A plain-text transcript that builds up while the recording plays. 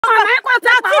never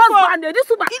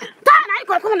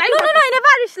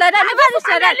reach like that. Never reach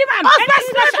like that.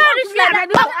 Never reach like that.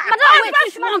 Madam,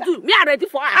 wait, you want to? Me are ready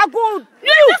for her. I go.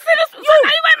 You.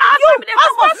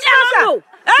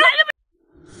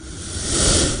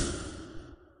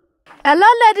 Hello,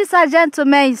 ladies and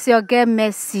gentlemen, it's your girl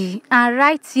Mercy, and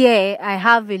right here I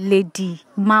have a lady,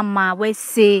 Mama, we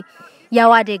say,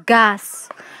 yawa the gas.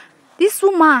 This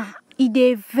woman,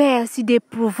 they vex, they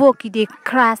provoke, they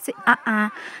cry, say,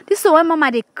 This is when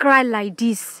Mama they cry like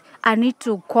this. I need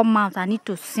to come out, I need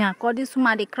to sing. Cause this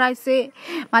woman they cry, say,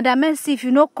 Madam Mercy, if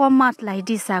you no come out like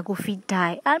this, I go fit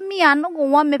die. And me, I no go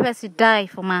want me person die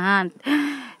for my hand.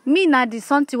 Me na the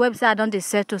something website I don't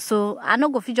settle, so I no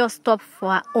go fit just stop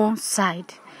for her own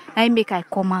side. I make I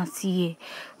come out here.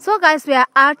 So guys, we are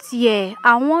out here.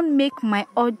 I want make my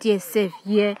audience safe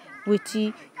here with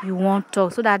you want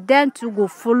talk, so that them to go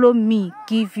follow me,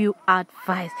 give you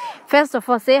advice. First of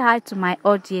all, say hi to my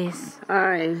audience.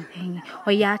 Hi.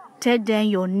 Or yeah, tell them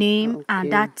your name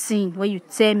and that thing where you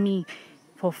tell me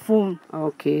for phone.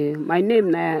 Okay, my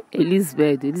name is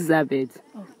Elizabeth.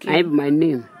 Okay. I have my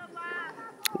name.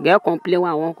 Girl complain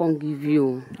when I won't come give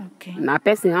you. Okay. Na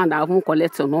person hand I won't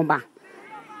collect your number.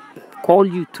 Call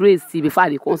you Tracy before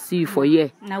they come see you for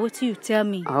here. Now what you tell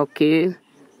me? Okay.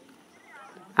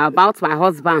 About my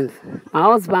husband. My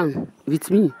husband with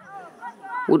me.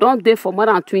 We don't date for more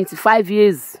than 25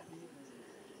 years.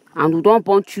 And we don't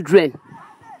born children.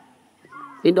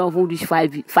 We don't even reach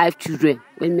five children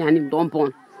when me and him don't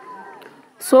born.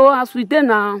 So as we did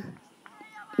now,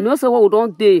 you know, so what we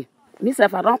don't date.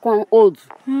 Myself, I don't come old.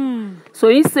 So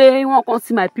he say he won't come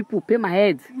see my people, pay my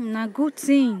head. Na good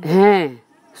thing.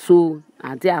 So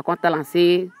I can't tell and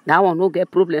say that one no get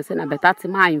problem. Say na better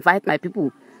thing I invite my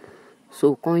people.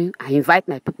 So I invite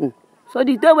my people. So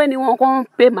the day when he won't come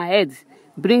pay my head,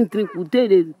 bring drink, we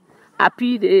they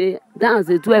happy, they dance,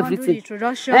 they do everything. Do the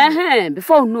introduction.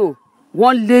 Before you know,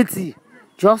 one lady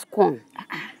just come.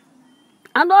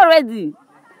 And already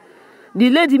the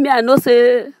lady me I know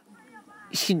say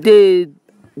she date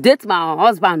my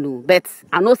husband, but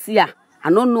I no see her. I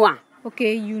don't know her.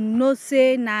 Okay, you know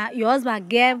say na your husband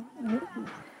get.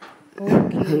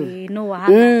 Okay, no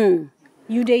wahala.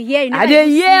 You dey hear? You never I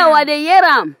dey hear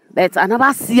am, but I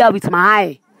never see her with my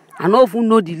eye. I don't even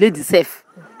know the lady self.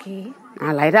 Okay.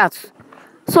 And like that.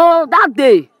 So that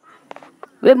day,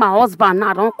 when my husband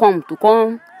now don't come to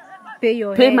come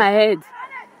pay my head,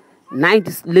 now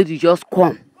this lady just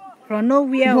come. From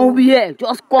nowhere. Nowhere,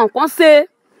 just come say,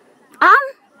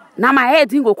 now my head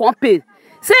didn't go come pay.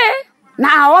 Say, now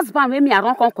her husband when me I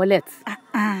don't come collect.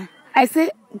 I say,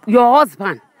 your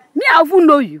husband, me I even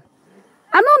know you.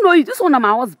 I don't know you. This one is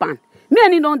my husband. Me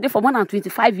and he don't there for more than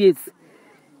 25 years.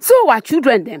 So our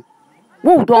children them,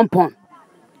 who don't born.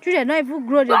 Children don't even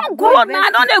grow. Don't grow now.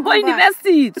 Don't they go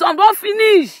university? Some don't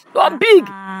finish. Don't big.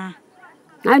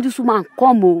 Now this woman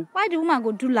come. Why the woman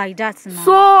go do like that now?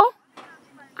 So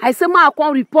I say, ma, I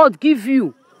come report give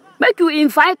you. Make you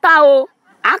invite her.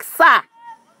 Ask her.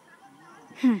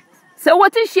 Say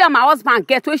what is she and my husband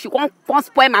get when she can't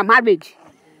spoil my marriage?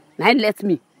 Now let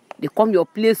me. They come your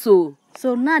place so.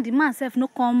 So now the man self no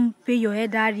come pay your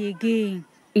head again.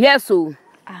 Yes, so.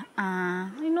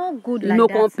 You know good like no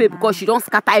that. No come pay because she don't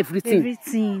scatter everything.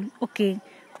 Everything. Okay.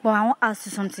 But I want to ask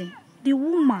you something. The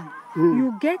woman,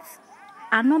 you get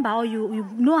a number or you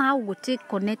know how we take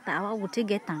connect her, how we take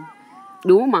get her?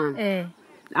 The woman?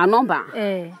 A number?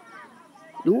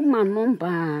 The woman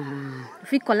number.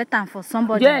 If you collect them for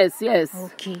somebody. Yes.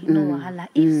 Okay, no wahala.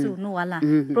 If so, no wahala.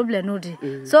 Problem no dey.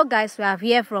 So guys, we have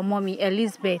here from Mommy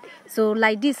Elizabeth. So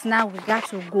like this now we got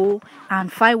to go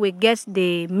and find we get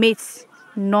the mate's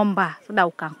number so that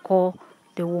we can call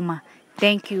the woman.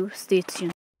 Thank you. Stay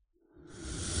tuned.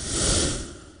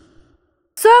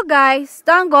 So guys,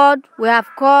 thank God we have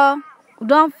called. We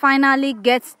don't finally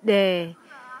get the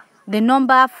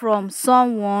number from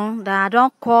someone that I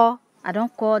don't call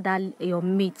that your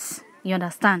mate. You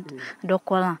understand? I don't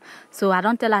call her. So I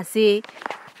don't tell her, say,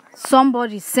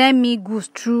 somebody send me goods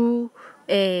through,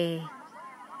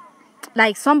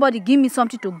 like somebody give me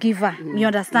something to give her. You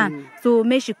understand? So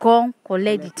make she come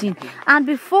collect the thing. And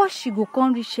before she go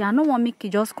come reach here, I don't want make it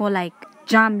just call like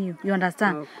jam you. You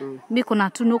understand? Make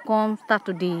una two no come start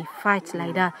to the fight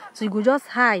like that. So you go just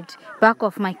hide back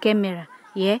of my camera.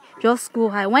 Yeah? Just go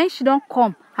hide. When she don't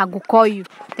come, I go call you.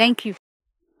 Thank you.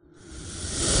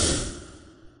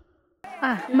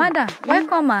 Madam,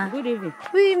 welcome, ma. Good evening.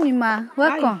 Good evening, ma.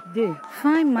 Welcome. How you dey?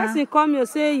 Fine, ma. Person come here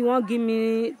say you want give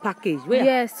me package. Where?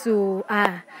 Yes, so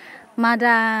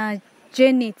Madam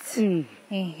Janet.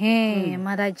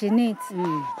 Madam Janet.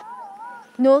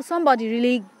 No, somebody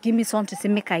really give me something to say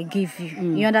make I give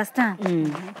you. You understand?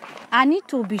 I need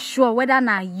to be sure whether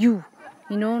na you.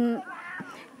 You know.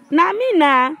 Na me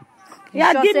na.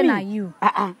 Yeah, sure give say me. na you.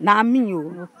 Na me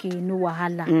you. Okay, no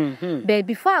wahala. But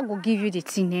before I go give you the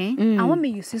thing, I want me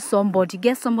you see somebody.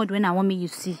 Get somebody when I want me you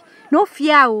see. No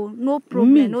fear, no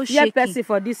problem, Me, no fear shaking. person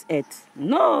for this earth.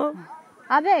 No.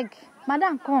 I beg,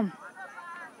 madam, come.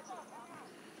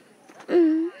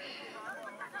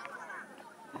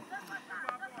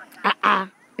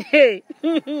 Hey.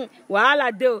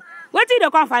 Wahala dey. Wetin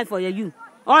you come find for you?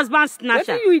 Husband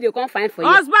snatcher. What you can't find for you?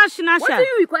 Husband snatcher.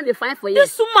 What you can't find for you?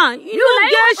 This woman, you don't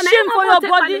get shame for your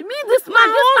body. Me, this man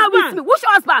with me. Which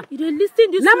husband? You dey listen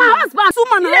this Now woman. my husband. This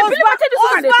woman, You dey believe what this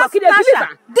woman dey talk? You dey believe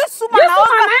her? This woman, This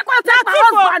woman, I can't take my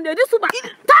husband. This woman.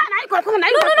 Come on, No,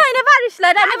 you never reach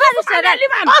like that. Never reach like that.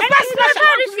 Husband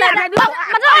Never reach like that.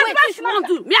 Madam, wait. Husband she want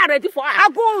to. Me I ready for her. I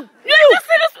go. You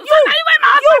my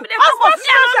husband. They come for me.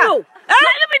 I don't know.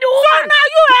 Let me do So now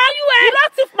you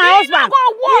don't thief my husband.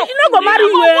 You no go marry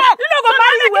you. You no go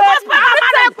marry you.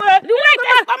 You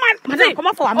madam, come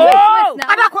on for me.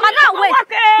 Madam, wait.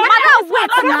 Madam,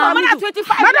 wait now. Madam, 25.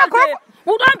 Madam, come.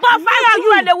 We don't born 5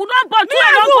 you and we don't born 2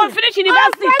 and don't go finish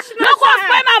university. No go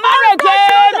spend my marriage.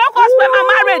 No go spend my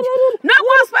marriage. No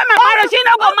go spend my marriage. He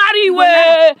no go marry you.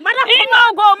 He no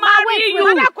go marry you.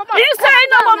 He say he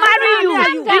no go marry you.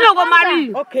 He no go marry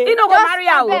you. He no go marry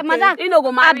you. He no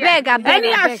go marry you. I beg.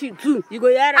 Anyhow she do. You go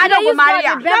hear I don't go marry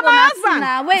her. beg my una husband.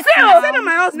 now. Wait. See, now. Say na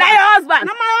my husband. na your husband.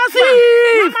 Na my husband.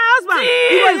 Na my husband.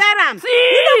 You go hear am.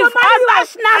 You no go marry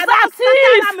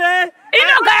you. He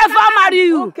no go ever marry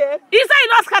you. Okay. He say he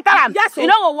no scatter am. Yes, He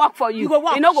no go work for you. You go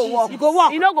work. He no go work. You go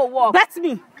work. He no go work. Bet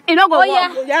me. He no go Oh, work. yeah.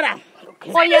 You go hear am.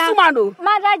 See this woman though.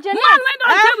 Madam Janet. Man wey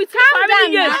don dey with you for calm many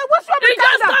down years. now. What's wrong He with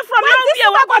just that? come from Why this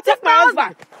nowhere. woman Why go take my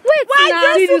husband? Wait Why now.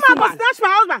 this See this woman go woman. snatch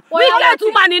my husband? We get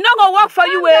woman. He no go work for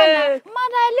you.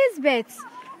 Madam Elizabeth,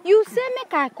 you say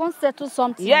make I come settle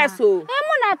something. Yes, now. oh.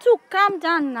 Mona too calm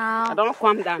down now. I don't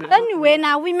calm down. Anyway,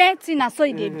 now we met in so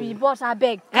it dey be, but I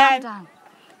beg, calm down.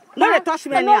 No, they touch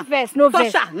me. No verse, no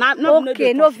verse. Touch her. No,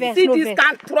 Okay, no verse, See no this verse.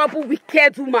 kind trouble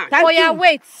wicked woman. Thank Oh yeah, you.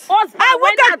 wait. I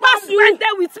will get past you. Went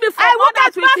there with me for I more will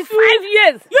than get past 25 you.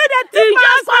 years. You the He thief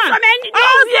just come from any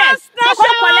nowhere. Go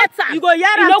come collect am. You go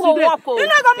hear He am no go today. work. You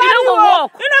no go marry He no go you.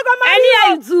 work. You no go marry Anyhow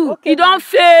you. you do, Okay. he don't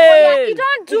Yeah, fail. you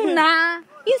don't do now.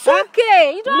 It's Huh?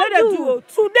 okay. You No, don't they do. do.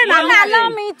 Today Don't na allow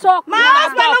me talk. My now.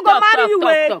 husband no go marry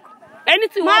you.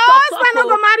 Anything My want talk, husband talk,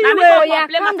 no go marry na you, me eh. Oh go yeah,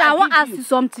 complain, calm make down. I I want give to ask you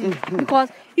something because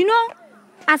you know,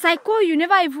 as I call you,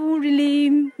 never even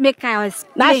really make I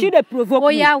explain. Now she dey provoke Oh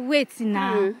me. yeah, wait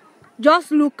now.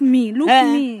 Just look me, look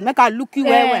me. Make I look you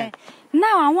well.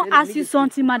 Now I want to ask you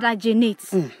something, Madam Janet.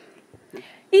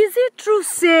 Is it true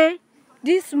say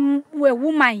this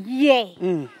woman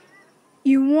here,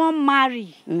 you won't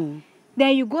marry,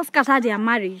 then you go scatter their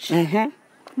marriage?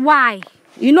 Why?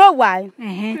 You know why?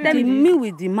 Tell The me. me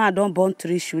with the man don born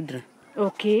 3 children.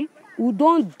 Okay. We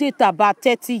don date about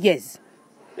 30 years.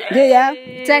 Yeah.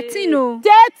 13 oh.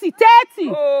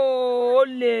 30. Oh,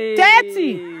 ole.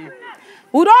 30.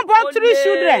 We don born 3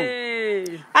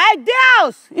 children. I dey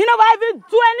house. You know, I even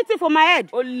do anything for my head.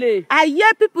 Ole. I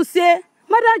hear people say,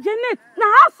 Madam Janet, now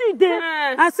how you dey?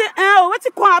 I say, what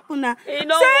it come happen now? He Say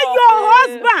no your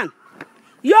work, husband,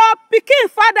 your pikin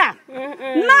father.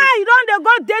 Now you don dey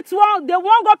go date one, they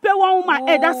won't go pay one woman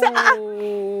head. I say,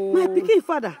 my pikin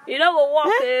father. You no go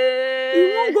work.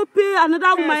 He won't go pay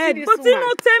another woman see head. this But he woman.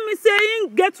 no tell me say he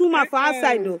get woman for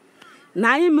outside though.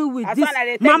 Now him with As this. long as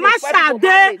they take Mama the spoil for Sade,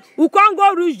 marriage. we can't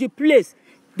go reach the place.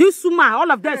 This woman,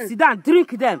 all of them sit down,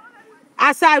 drink them.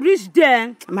 As I reach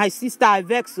there, my sister I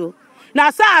vex so. Now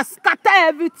so I scatter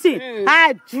everything.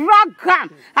 I drag her.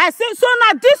 I say, so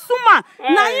now this woman,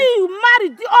 now you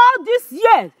married all this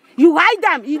years. You hide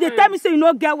them. They tell me say you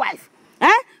no get wife.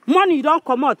 Money you don't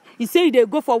come out. You say they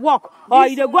go for work or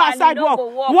This you dey go woman, outside you no work. go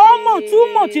work, 1 month,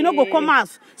 2 months, you no go come out.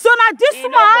 So now this You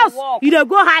woman no go house, work. you dey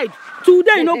go hide.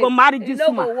 Today you no go marry You this no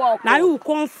go woman. work, Now oh. you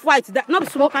come fight that. Not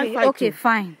small kind fight. Okay,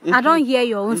 fine. I don't hear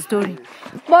your own story.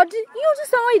 But you just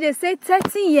someone they say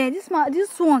 13 years.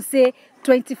 This one say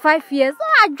 25 years.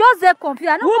 I just get confused.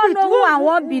 I don't know who I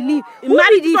won't believe. Who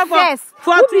married be the for first?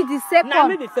 Who 40. be the second? Now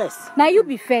me be first. Now you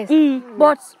be first.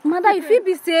 But mother, if you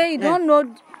be say you don't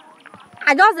know,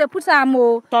 I just dey put am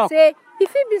Talk. say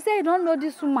if you be say you don't know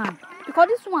this woman because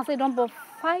this woman say you don't born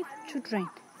 5 children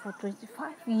for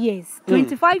 25 years.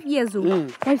 25 years old.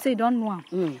 Why you say you don't know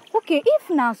am? Okay, if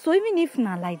now so even if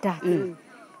now like that,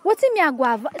 what me I go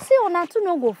advise? Say una two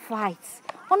no go fight.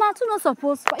 Una two no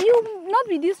suppose fight. You not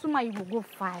be this woman you go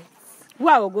fight. Who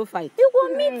I will go fight? You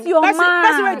go meet your Person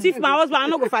man. wey thief my husband, I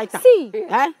no go fight her. See.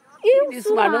 If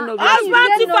This man don't know where Husband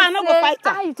she thief, I no go fight her.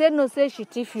 how you tell no say she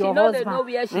thief your no husband? know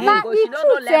where she Now go. the She don't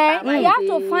know truth, left and you right.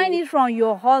 have to find it from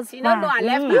your husband. She don't know her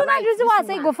left and You know right. the reason why I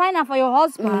say you go find her for your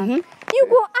husband. You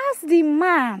go ask the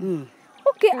man.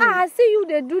 Okay, I see you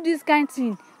they do this kind of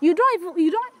thing. You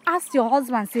don't ask your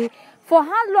husband say for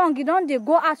how long you don't they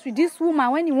go ask with this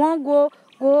woman when you want go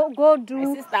do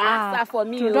My sister answer for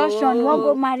me. production, you want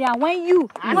go marry her. When you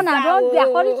when I don't get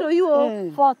according to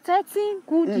you for 13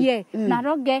 good years, now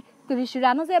don't get 3 children.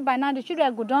 I know say by now the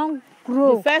children go don't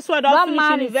grow. The first one don't finish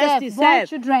marry university sef, born sef.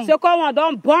 children. Second one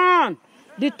don't born.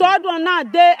 The third one now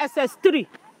they SS3.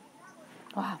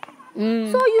 Wow. So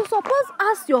you suppose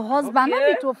ask your husband not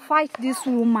be to fight this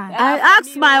woman. I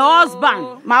asked my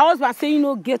husband. My husband say you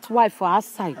no get wife for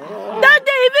outside. That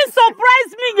day even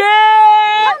surprised me. Yeah.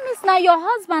 That means now your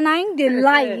husband ain't the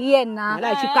lie here now.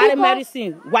 Like she carry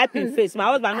medicine, wipe him face. My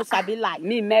husband no sabi lie.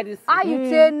 Me medicine. How you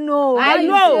say no? I How you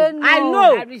know, say no? I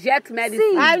know. I reject medicine.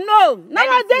 See. I know.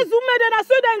 Nowadays women then I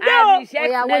saw them I go. reject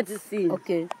yeah, wait. medicine.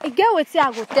 Okay. E get wetin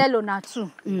I go tell una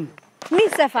too. Me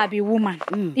sef I be woman.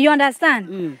 You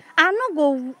understand? I no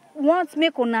go want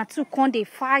make una two come dey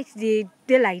fight dey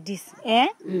like this.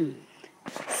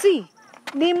 See,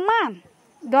 the man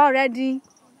don already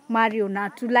marry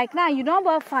una two. Like now you don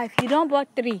born 5, you don born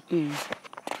 3.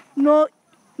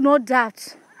 No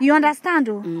doubt. You understand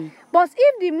oh? But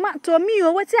if the man to me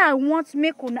wetin I want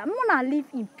make una live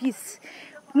in peace.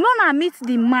 Mona meet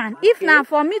the man. If na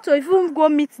for me to even go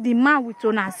meet the man with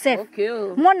una self. Okay.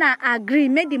 Mona agree,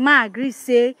 make the man agree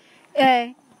say,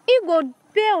 he go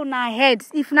pay una head.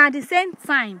 If na the same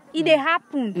time, it dey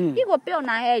happen. He go pay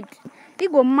una head. He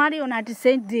go marry una the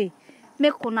same day.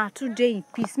 Make una 2 days in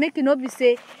peace. Make it no be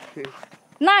say,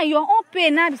 now your own pay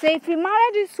now be say if you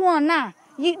marry this one now.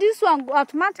 This one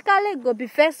automatically go be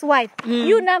first wife.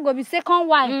 You now go be second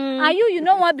wife. And you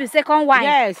no want be second wife.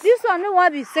 Yes. This one no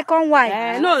want be second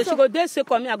wife. No, she go dey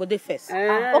second, me I go dey first.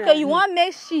 Okay, you want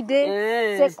make she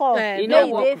dey second, You make know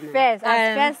you what? dey first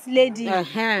as first lady.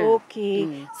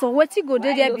 Okay. So what you go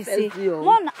dey there be say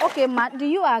one. Okay, ma, do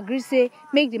you agree say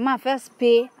make the man first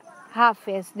pay her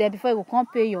first, then before you go come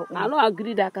pay your own? I don't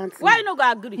agree that can't. Why you no go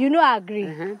agree? You no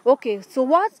agree. Okay. So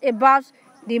what about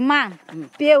the man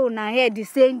pay una head the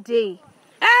same day?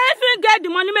 If you get the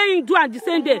money, may you do at the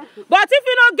same day. But if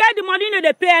you don't get the money, you no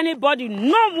dey pay anybody.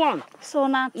 No one. So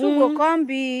now two go come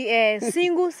be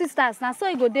single sisters. Now so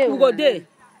you go there. We go there.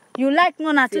 You like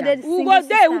no na two dey We single go sisters.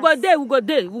 there. We go there. We go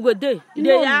there. We go there.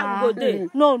 No, Yeah, we go there.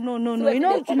 no. You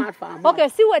know. Okay,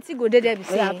 see what you go there be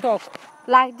We are say. talk.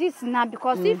 Like this now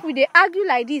because if we dey argue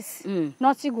like this,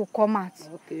 nothing go come out.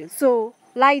 Okay. So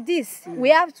like this, we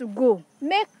have to go.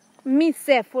 Make me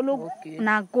sef follow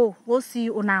una go see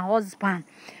una husband.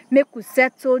 Make we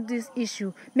settle this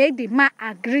issue. Make the man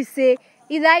agree say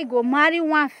either he go marry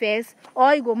one first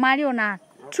or he go marry una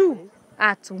 2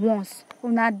 at once.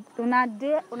 Una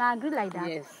agree like that.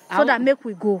 Yes. So that make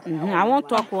we go. I want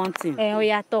talk one thing.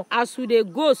 Oya talk. As we dey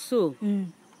go so,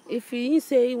 if he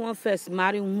say he want first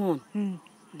marry one,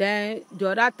 then the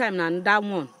other time na another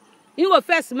one. He go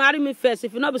first marry me first.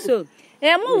 If you not be so,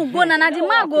 Mo go na the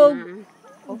man go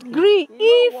gree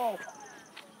if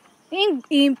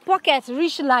in pocket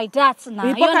reach like that now.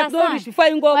 in You pocket no understand? reach before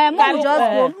you go Mo carry just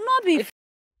go. No be